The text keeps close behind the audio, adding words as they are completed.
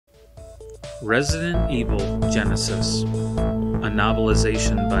Resident Evil Genesis, a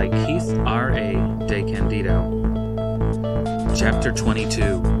novelization by Keith R.A. DeCandido. Chapter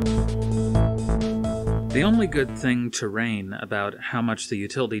 22. The only good thing to Rain about how much the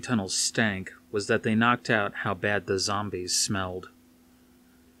utility tunnels stank was that they knocked out how bad the zombies smelled.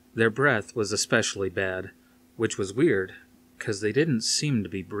 Their breath was especially bad, which was weird, because they didn't seem to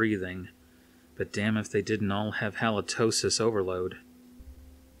be breathing, but damn if they didn't all have halitosis overload.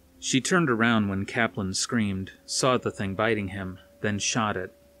 She turned around when Kaplan screamed, saw the thing biting him, then shot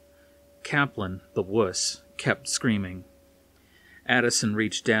it. Kaplan, the wuss, kept screaming. Addison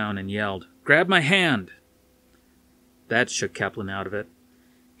reached down and yelled, "Grab my hand!" That shook Kaplan out of it.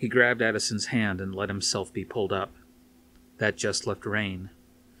 He grabbed Addison's hand and let himself be pulled up. That just left Rain.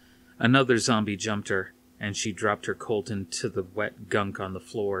 Another zombie jumped her, and she dropped her Colt into the wet gunk on the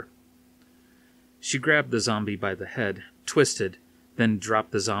floor. She grabbed the zombie by the head, twisted, then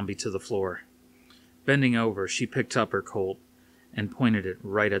dropped the zombie to the floor. Bending over, she picked up her Colt and pointed it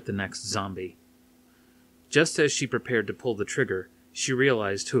right at the next zombie. Just as she prepared to pull the trigger, she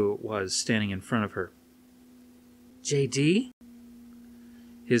realized who it was standing in front of her. "JD?"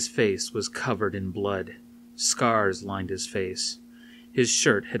 His face was covered in blood. Scars lined his face. His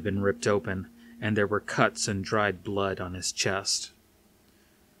shirt had been ripped open, and there were cuts and dried blood on his chest.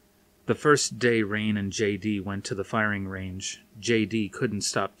 The first day Rain and JD went to the firing range, JD couldn't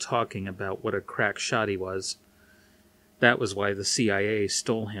stop talking about what a crack shot he was. That was why the CIA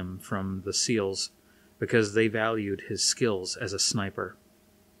stole him from the SEALs, because they valued his skills as a sniper.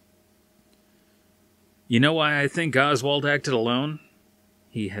 "You know why I think Oswald acted alone?"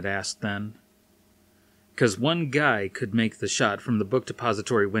 he had asked then. "'Cause one guy could make the shot from the book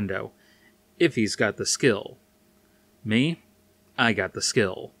depository window, if he's got the skill. Me? I got the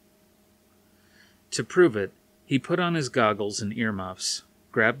skill." To prove it, he put on his goggles and earmuffs,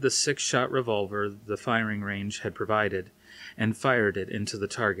 grabbed the 6-shot revolver the firing range had provided, and fired it into the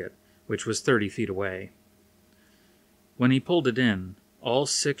target, which was 30 feet away. When he pulled it in, all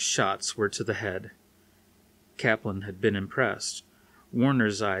 6 shots were to the head. Kaplan had been impressed.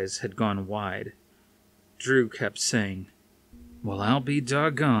 Warner's eyes had gone wide. Drew kept saying, "Well, I'll be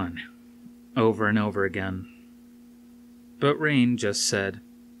doggone," over and over again. But Rain just said,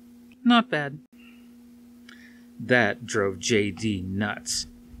 "Not bad." That drove JD nuts.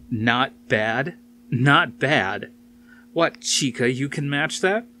 Not bad? Not bad? What, Chica, you can match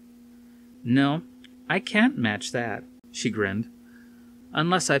that? "No, I can't match that," she grinned.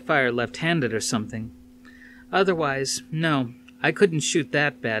 "Unless I fire left-handed or something. Otherwise, no, I couldn't shoot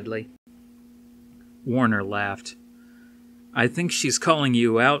that badly." Warner laughed. "I think she's calling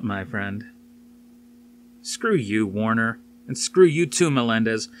you out, my friend." "Screw you, Warner. And screw you too,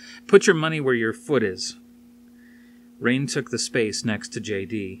 Melendez. Put your money where your foot is." Rain took the space next to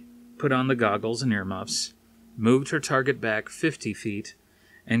JD, put on the goggles and earmuffs, moved her target back 50 feet,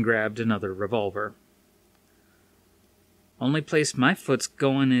 and grabbed another revolver. "Only place my foot's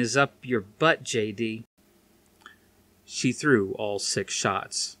going is up your butt, JD." She threw all 6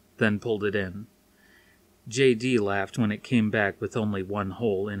 shots, then pulled it in. JD laughed when it came back with only one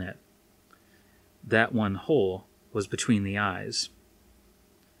hole in it. That one hole was between the eyes.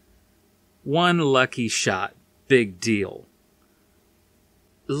 "One lucky shot. Big deal."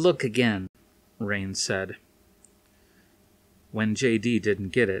 "Look again," Rain said. When JD didn't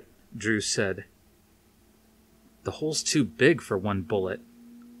get it, Drew said, "The hole's too big for one bullet."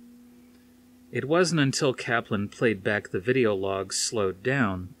 It wasn't until Kaplan played back the video logs slowed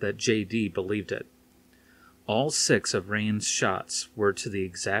down that JD believed it. All 6 of Rain's shots were to the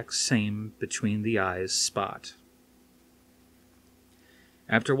exact same between the eyes spot.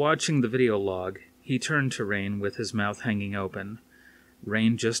 After watching the video log, he turned to Rain with his mouth hanging open.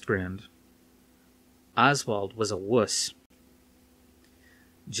 Rain just grinned. "Oswald was a wuss."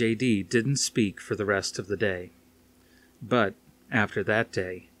 JD didn't speak for the rest of the day. But, after that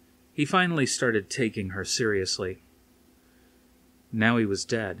day, he finally started taking her seriously. Now he was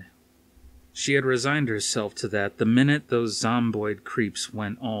dead. She had resigned herself to that the minute those zomboid creeps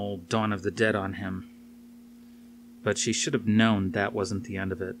went all Dawn of the Dead on him. But she should have known that wasn't the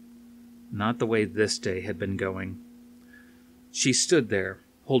end of it. Not the way this day had been going. She stood there,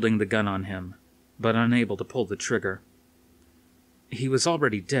 holding the gun on him, but unable to pull the trigger. He was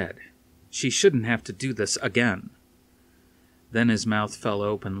already dead. She shouldn't have to do this again. Then his mouth fell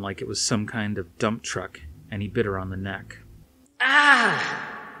open like it was some kind of dump truck, and he bit her on the neck.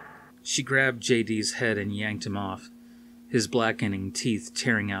 "Ah!" She grabbed JD's head and yanked him off, his blackening teeth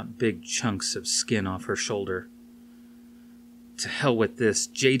tearing out big chunks of skin off her shoulder. To hell with this.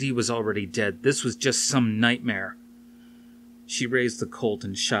 JD was already dead. This was just some nightmare. She raised the Colt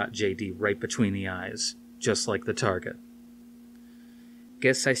and shot JD right between the eyes, just like the target.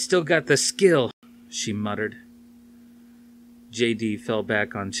 "Guess I still got the skill," she muttered. JD fell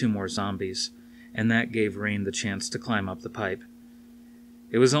back on 2 more zombies, and that gave Rain the chance to climb up the pipe.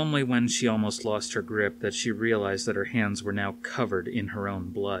 It was only when she almost lost her grip that she realized that her hands were now covered in her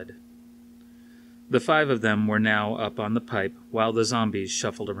own blood. The 5 of them were now up on the pipe while the zombies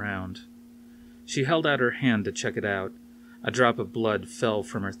shuffled around. She held out her hand to check it out. A drop of blood fell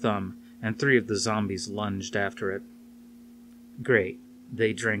from her thumb, and 3 of the zombies lunged after it. Great,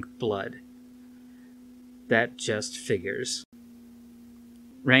 they drank blood. That just figures.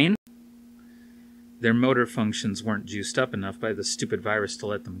 "Rain?" Their motor functions weren't juiced up enough by the stupid virus to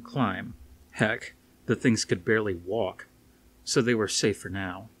let them climb. Heck, the things could barely walk, so they were safe for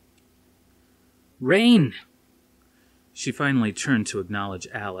now. "Rain!" She finally turned to acknowledge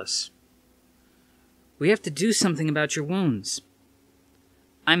Alice. "We have to do something about your wounds."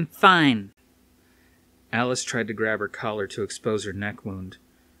 "I'm fine." Alice tried to grab her collar to expose her neck wound.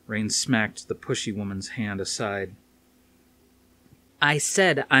 Rain smacked the pushy woman's hand aside. "I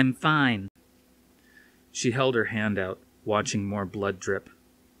said I'm fine." She held her hand out, watching more blood drip.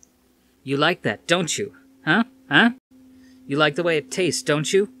 "You like that, don't you? Huh? You like the way it tastes,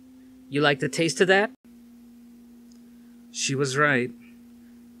 don't you? You like the taste of that?" She was right.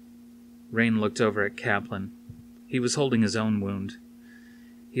 Rain looked over at Kaplan. He was holding his own wound.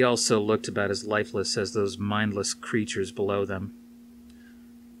 He also looked about as lifeless as those mindless creatures below them.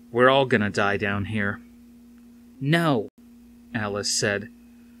 "We're all gonna die down here." "No," Alice said.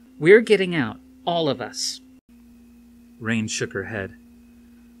 "We're getting out, all of us." Rain shook her head.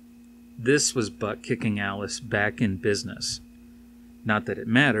 This was but kicking Alice back in business. Not that it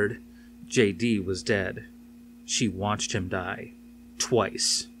mattered. JD was dead. She watched him die.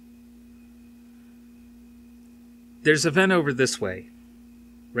 Twice. "There's a vent over this way."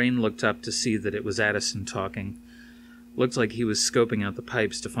 Rain looked up to see that it was Addison talking. Looked like he was scoping out the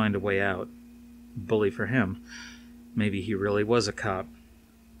pipes to find a way out. Bully for him. Maybe he really was a cop.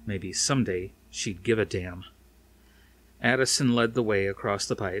 Maybe someday she'd give a damn. Addison led the way across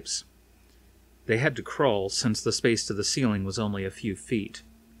the pipes. They had to crawl since the space to the ceiling was only a few feet.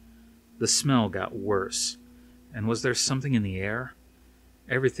 The smell got worse. And was there something in the air?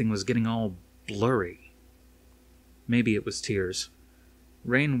 Everything was getting all blurry. Maybe it was tears.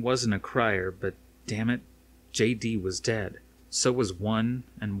 Rain wasn't a crier, but damn it, JD was dead. So was One,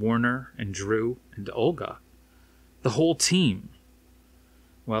 and Warner, and Drew, and Olga. The whole team.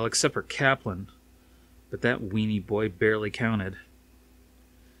 Well, except for Kaplan. But that weenie boy barely counted.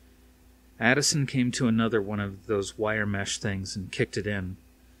 Addison came to another one of those wire mesh things and kicked it in.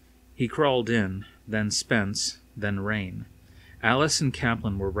 He crawled in, then Spence, then Rain. Alice and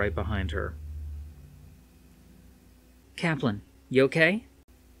Kaplan were right behind her. "Kaplan, you okay?"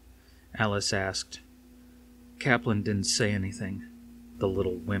 Alice asked. Kaplan didn't say anything. The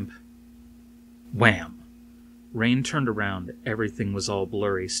little wimp. Wham! Rain turned around. Everything was all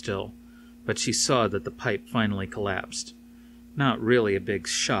blurry still, but she saw that the pipe finally collapsed. Not really a big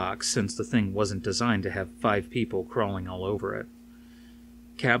shock, since the thing wasn't designed to have 5 people crawling all over it.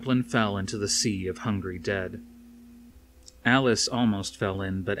 Kaplan fell into the sea of hungry dead. Alice almost fell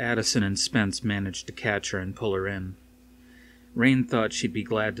in, but Addison and Spence managed to catch her and pull her in. Rain thought she'd be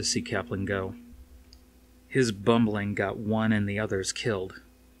glad to see Kaplan go. His bumbling got one and the others killed,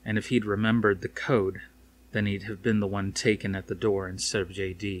 and if he'd remembered the code, then he'd have been the one taken at the door instead of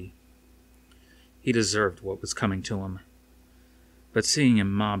JD. He deserved what was coming to him. But seeing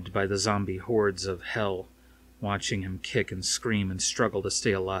him mobbed by the zombie hordes of hell, watching him kick and scream and struggle to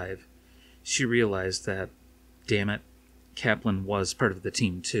stay alive, she realized that, damn it, Kaplan was part of the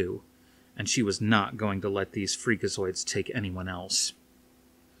team too, and she was not going to let these freakazoids take anyone else.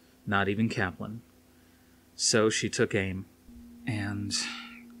 Not even Kaplan. So she took aim, and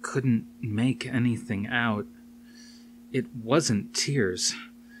couldn't make anything out. It wasn't tears.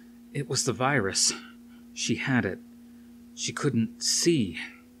 It was the virus. She had it. She couldn't see.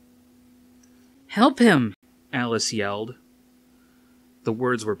 "Help him!" Alice yelled. The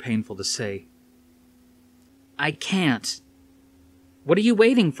words were painful to say. "I can't." "What are you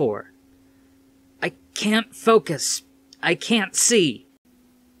waiting for?" "I can't focus. I can't see."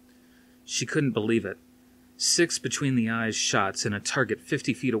 She couldn't believe it. 6 between-the-eyes shots in a target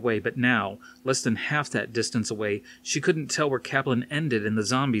 50 feet away, but now, less than half that distance away, she couldn't tell where Kaplan ended and the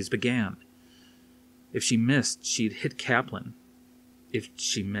zombies began. If she missed, she'd hit Kaplan. If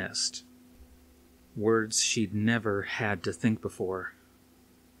she missed. Words she'd never had to think before.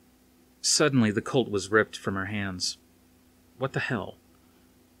 Suddenly, the Colt was ripped from her hands. What the hell?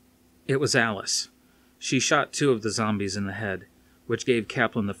 It was Alice. She shot 2 of the zombies in the head, which gave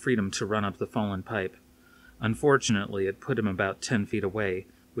Kaplan the freedom to run up the fallen pipe. Unfortunately, it put him about 10 feet away,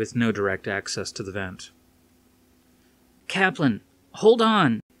 with no direct access to the vent. "Kaplan, hold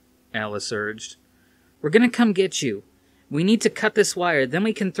on," Alice urged. "We're gonna come get you. We need to cut this wire, then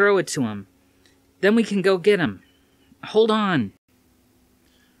we can throw it to him. Then we can go get him. Hold on."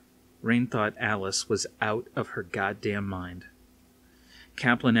 Rain thought Alice was out of her goddamn mind.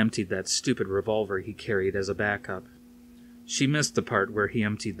 Kaplan emptied that stupid revolver he carried as a backup. She missed the part where he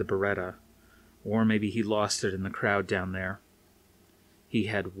emptied the Beretta, or maybe he lost it in the crowd down there. He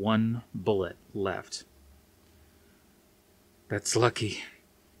had 1 bullet left. "That's lucky,"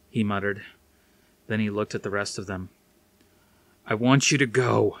 he muttered. Then he looked at the rest of them. "I want you to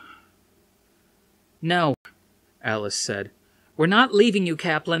go." "No," Alice said. "We're not leaving you,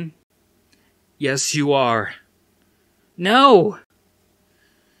 Kaplan." "Yes, you are." "No!"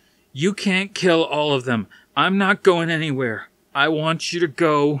 "You can't kill all of them. I'm not going anywhere. I want you to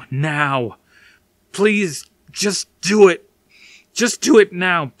go now. Please, just do it. Just do it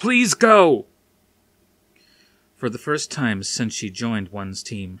now. Please go." For the first time since she joined one's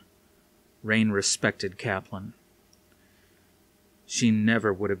team, Rain respected Kaplan. She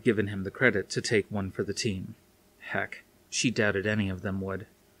never would have given him the credit to take one for the team. Heck, she doubted any of them would.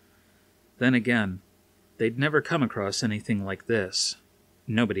 Then again, they'd never come across anything like this.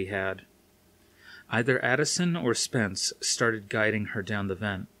 Nobody had. Either Addison or Spence started guiding her down the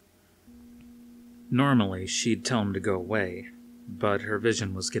vent. Normally, she'd tell him to go away, but her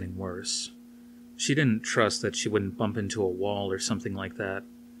vision was getting worse. She didn't trust that she wouldn't bump into a wall or something like that.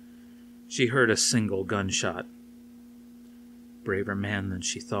 She heard a single gunshot. Braver man than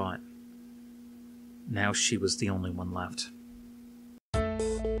she thought. Now she was the only one left.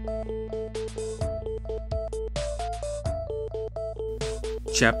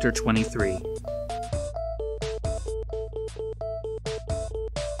 Chapter 23.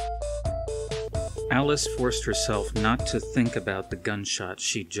 Alice forced herself not to think about the gunshot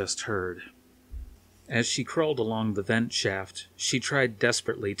she'd just heard. As she crawled along the vent shaft, she tried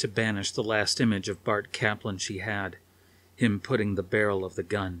desperately to banish the last image of Bart Kaplan she had, him putting the barrel of the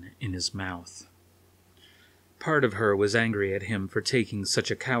gun in his mouth. Part of her was angry at him for taking such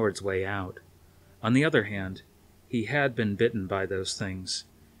a coward's way out. On the other hand, he had been bitten by those things,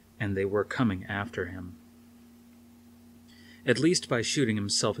 and they were coming after him. At least by shooting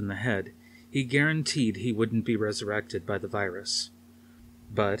himself in the head, he guaranteed he wouldn't be resurrected by the virus.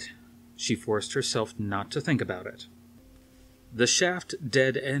 But she forced herself not to think about it. The shaft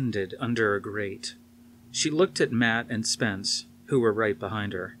dead-ended under a grate. She looked at Matt and Spence, who were right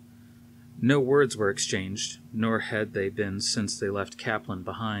behind her. No words were exchanged, nor had they been since they left Kaplan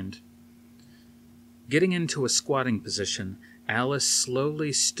behind. Getting into a squatting position, Alice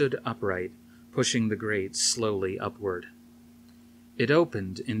slowly stood upright, pushing the grate slowly upward. It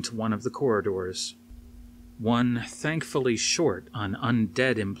opened into one of the corridors, one thankfully short on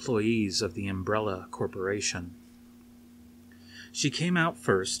undead employees of the Umbrella Corporation. She came out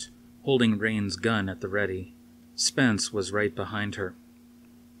first, holding Rain's gun at the ready. Spence was right behind her.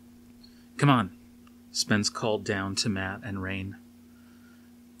 "Come on," Spence called down to Matt and Rain.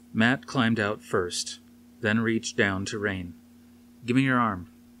 Matt climbed out first, then reached down to Rain. "Give me your arm."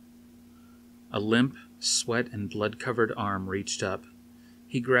 A limp, sweat and blood-covered arm reached up.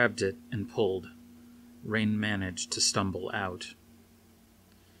 He grabbed it and pulled. Rain managed to stumble out.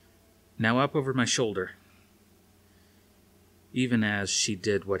 "Now up over my shoulder." Even as she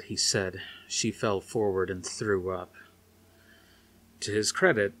did what he said, she fell forward and threw up. To his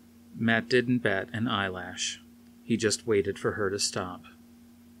credit, Matt didn't bat an eyelash. He just waited for her to stop.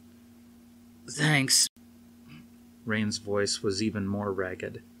 "Thanks." Rain's voice was even more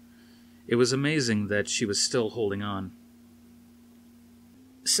ragged. It was amazing that she was still holding on.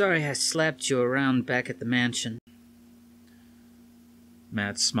 "Sorry I slapped you around back at the mansion."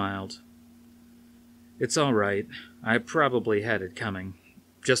 Matt smiled. "It's all right. I probably had it coming.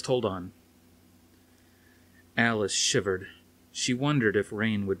 Just hold on." Alice shivered. She wondered if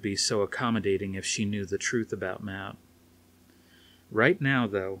Rain would be so accommodating if she knew the truth about Matt. Right now,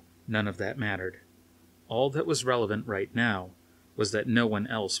 though, none of that mattered. All that was relevant right now was that no one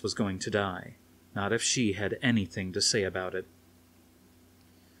else was going to die, not if she had anything to say about it.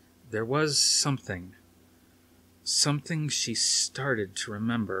 There was something she started to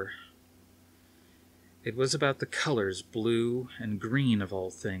remember. It was about the colors blue and green of all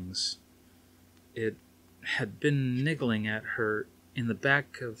things. It had been niggling at her in the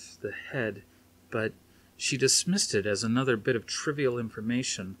back of the head, but she dismissed it as another bit of trivial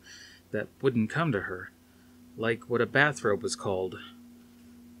information that wouldn't come to her, like what a bathrobe was called.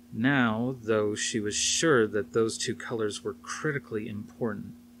 Now, though, she was sure that those two colors were critically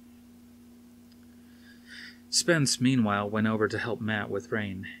important. Spence, meanwhile, went over to help Matt with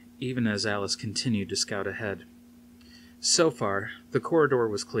Rain, even as Alice continued to scout ahead. So far, the corridor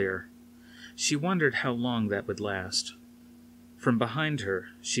was clear. She wondered how long that would last. From behind her,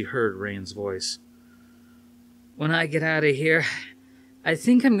 she heard Rain's voice. "When I get out of here, I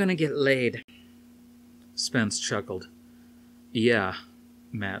think I'm gonna get laid." Spence chuckled. "Yeah,"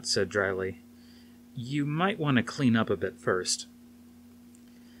 Matt said dryly. "You might want to clean up a bit first."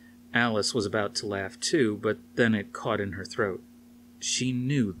 Alice was about to laugh too, but then it caught in her throat. She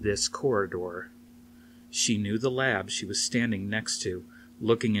knew this corridor. She knew the lab she was standing next to,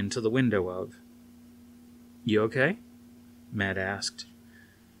 looking into the window of. "You okay?" Matt asked.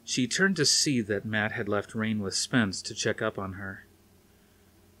 She turned to see that Matt had left Rain with Spence to check up on her.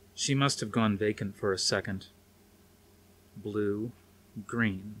 She must have gone vacant for a second. Blue,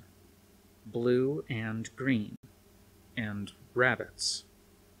 green. Blue and green. And rabbits.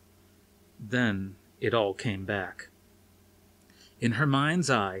 Then it all came back. In her mind's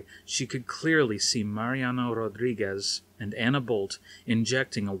eye, she could clearly see Mariano Rodriguez and Anna Bolt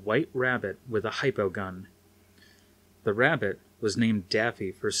injecting a white rabbit with a hypo gun. The rabbit was named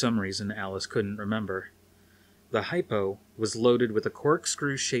Daffy for some reason Alice couldn't remember. The hypo was loaded with a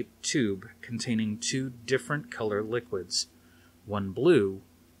corkscrew-shaped tube containing two different color liquids, one blue,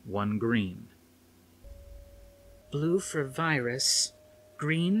 one green. "Blue for virus,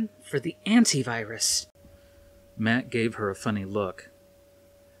 green for the antivirus." Matt gave her a funny look.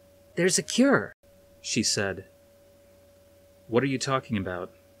 "There's a cure," she said. "What are you talking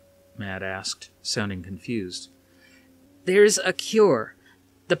about?" Matt asked, sounding confused. "There's a cure.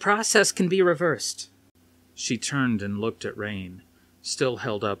 The process can be reversed." She turned and looked at Rain, still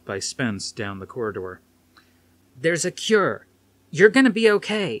held up by Spence down the corridor. "There's a cure. You're gonna be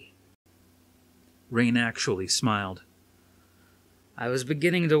okay." Rain actually smiled. "I was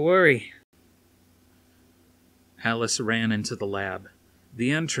beginning to worry." Alice ran into the lab.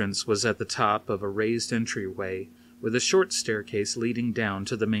 The entrance was at the top of a raised entryway with a short staircase leading down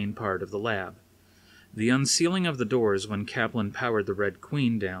to the main part of the lab. The unsealing of the doors when Kaplan powered the Red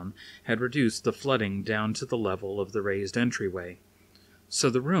Queen down had reduced the flooding down to the level of the raised entryway, so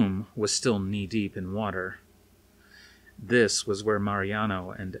the room was still knee-deep in water. This was where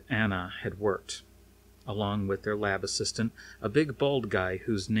Mariano and Anna had worked, along with their lab assistant, a big bald guy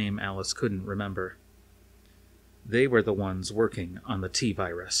whose name Alice couldn't remember. They were the ones working on the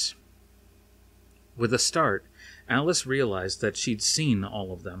T-virus. With a start, Alice realized that she'd seen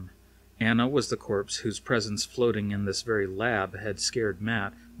all of them. Anna was the corpse whose presence floating in this very lab had scared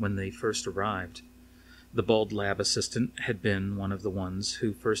Matt when they first arrived. The bald lab assistant had been one of the ones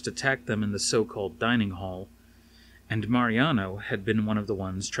who first attacked them in the so-called dining hall, and Mariano had been one of the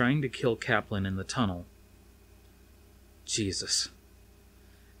ones trying to kill Kaplan in the tunnel. Jesus.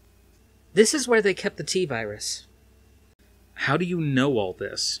 "This is where they kept the T-virus." "How do you know all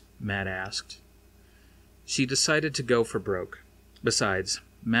this?" Matt asked. She decided to go for broke. Besides,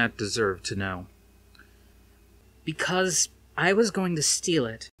 Matt deserved to know. "Because I was going to steal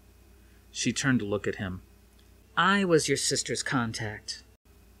it." She turned to look at him. "I was your sister's contact."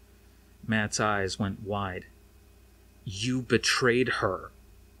 Matt's eyes went wide. "You betrayed her."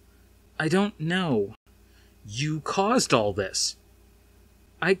 "I don't know." "You caused all this."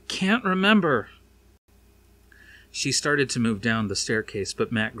 "I can't remember." She started to move down the staircase,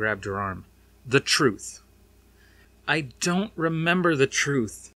 but Matt grabbed her arm. "The truth." "I don't remember the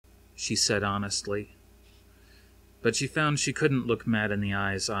truth," she said honestly. But she found she couldn't look Matt in the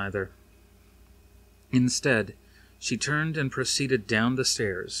eyes either. Instead, she turned and proceeded down the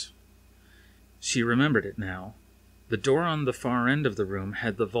stairs. She remembered it now. The door on the far end of the room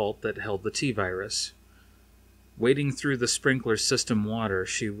had the vault that held the T-virus. Wading through the sprinkler system water,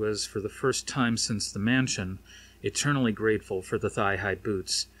 she was, for the first time since the mansion, eternally grateful for the thigh-high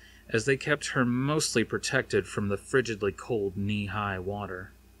boots, as they kept her mostly protected from the frigidly cold knee-high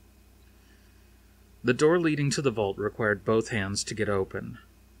water. The door leading to the vault required both hands to get open.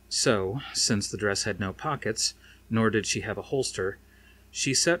 So, since the dress had no pockets, nor did she have a holster,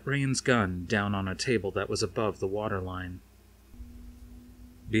 she set Rain's gun down on a table that was above the waterline.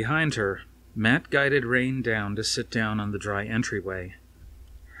 Behind her, Matt guided Rain down to sit down on the dry entryway,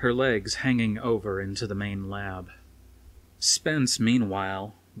 her legs hanging over into the main lab. Spence,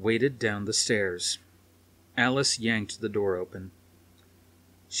 meanwhile, waited down the stairs. Alice yanked the door open.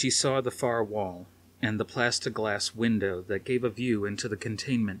 She saw the far wall and the plexiglass window that gave a view into the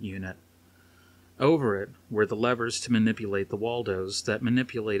containment unit. Over it were the levers to manipulate the Waldos that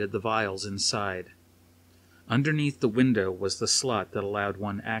manipulated the vials inside. Underneath the window was the slot that allowed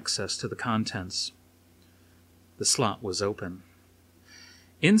one access to the contents. The slot was open.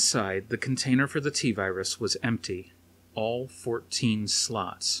 Inside, the container for the T-virus was empty. All 14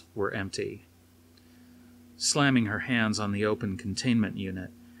 slots were empty. Slamming her hands on the open containment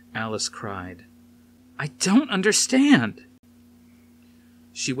unit, Alice cried, "I don't understand!"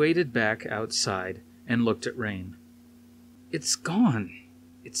 She waded back outside and looked at Rain. "It's gone.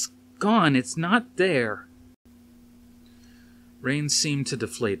 It's gone. It's not there." Rain seemed to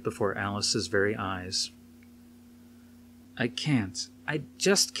deflate before Alice's very eyes. "I can't. I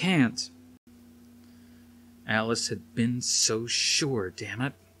just can't." Alice had been so sure, damn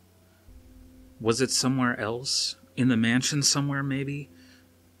it. Was it somewhere else? In the mansion somewhere, maybe?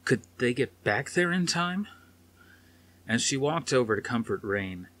 Could they get back there in time? As she walked over to comfort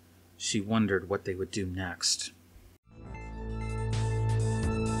Rain, she wondered what they would do next.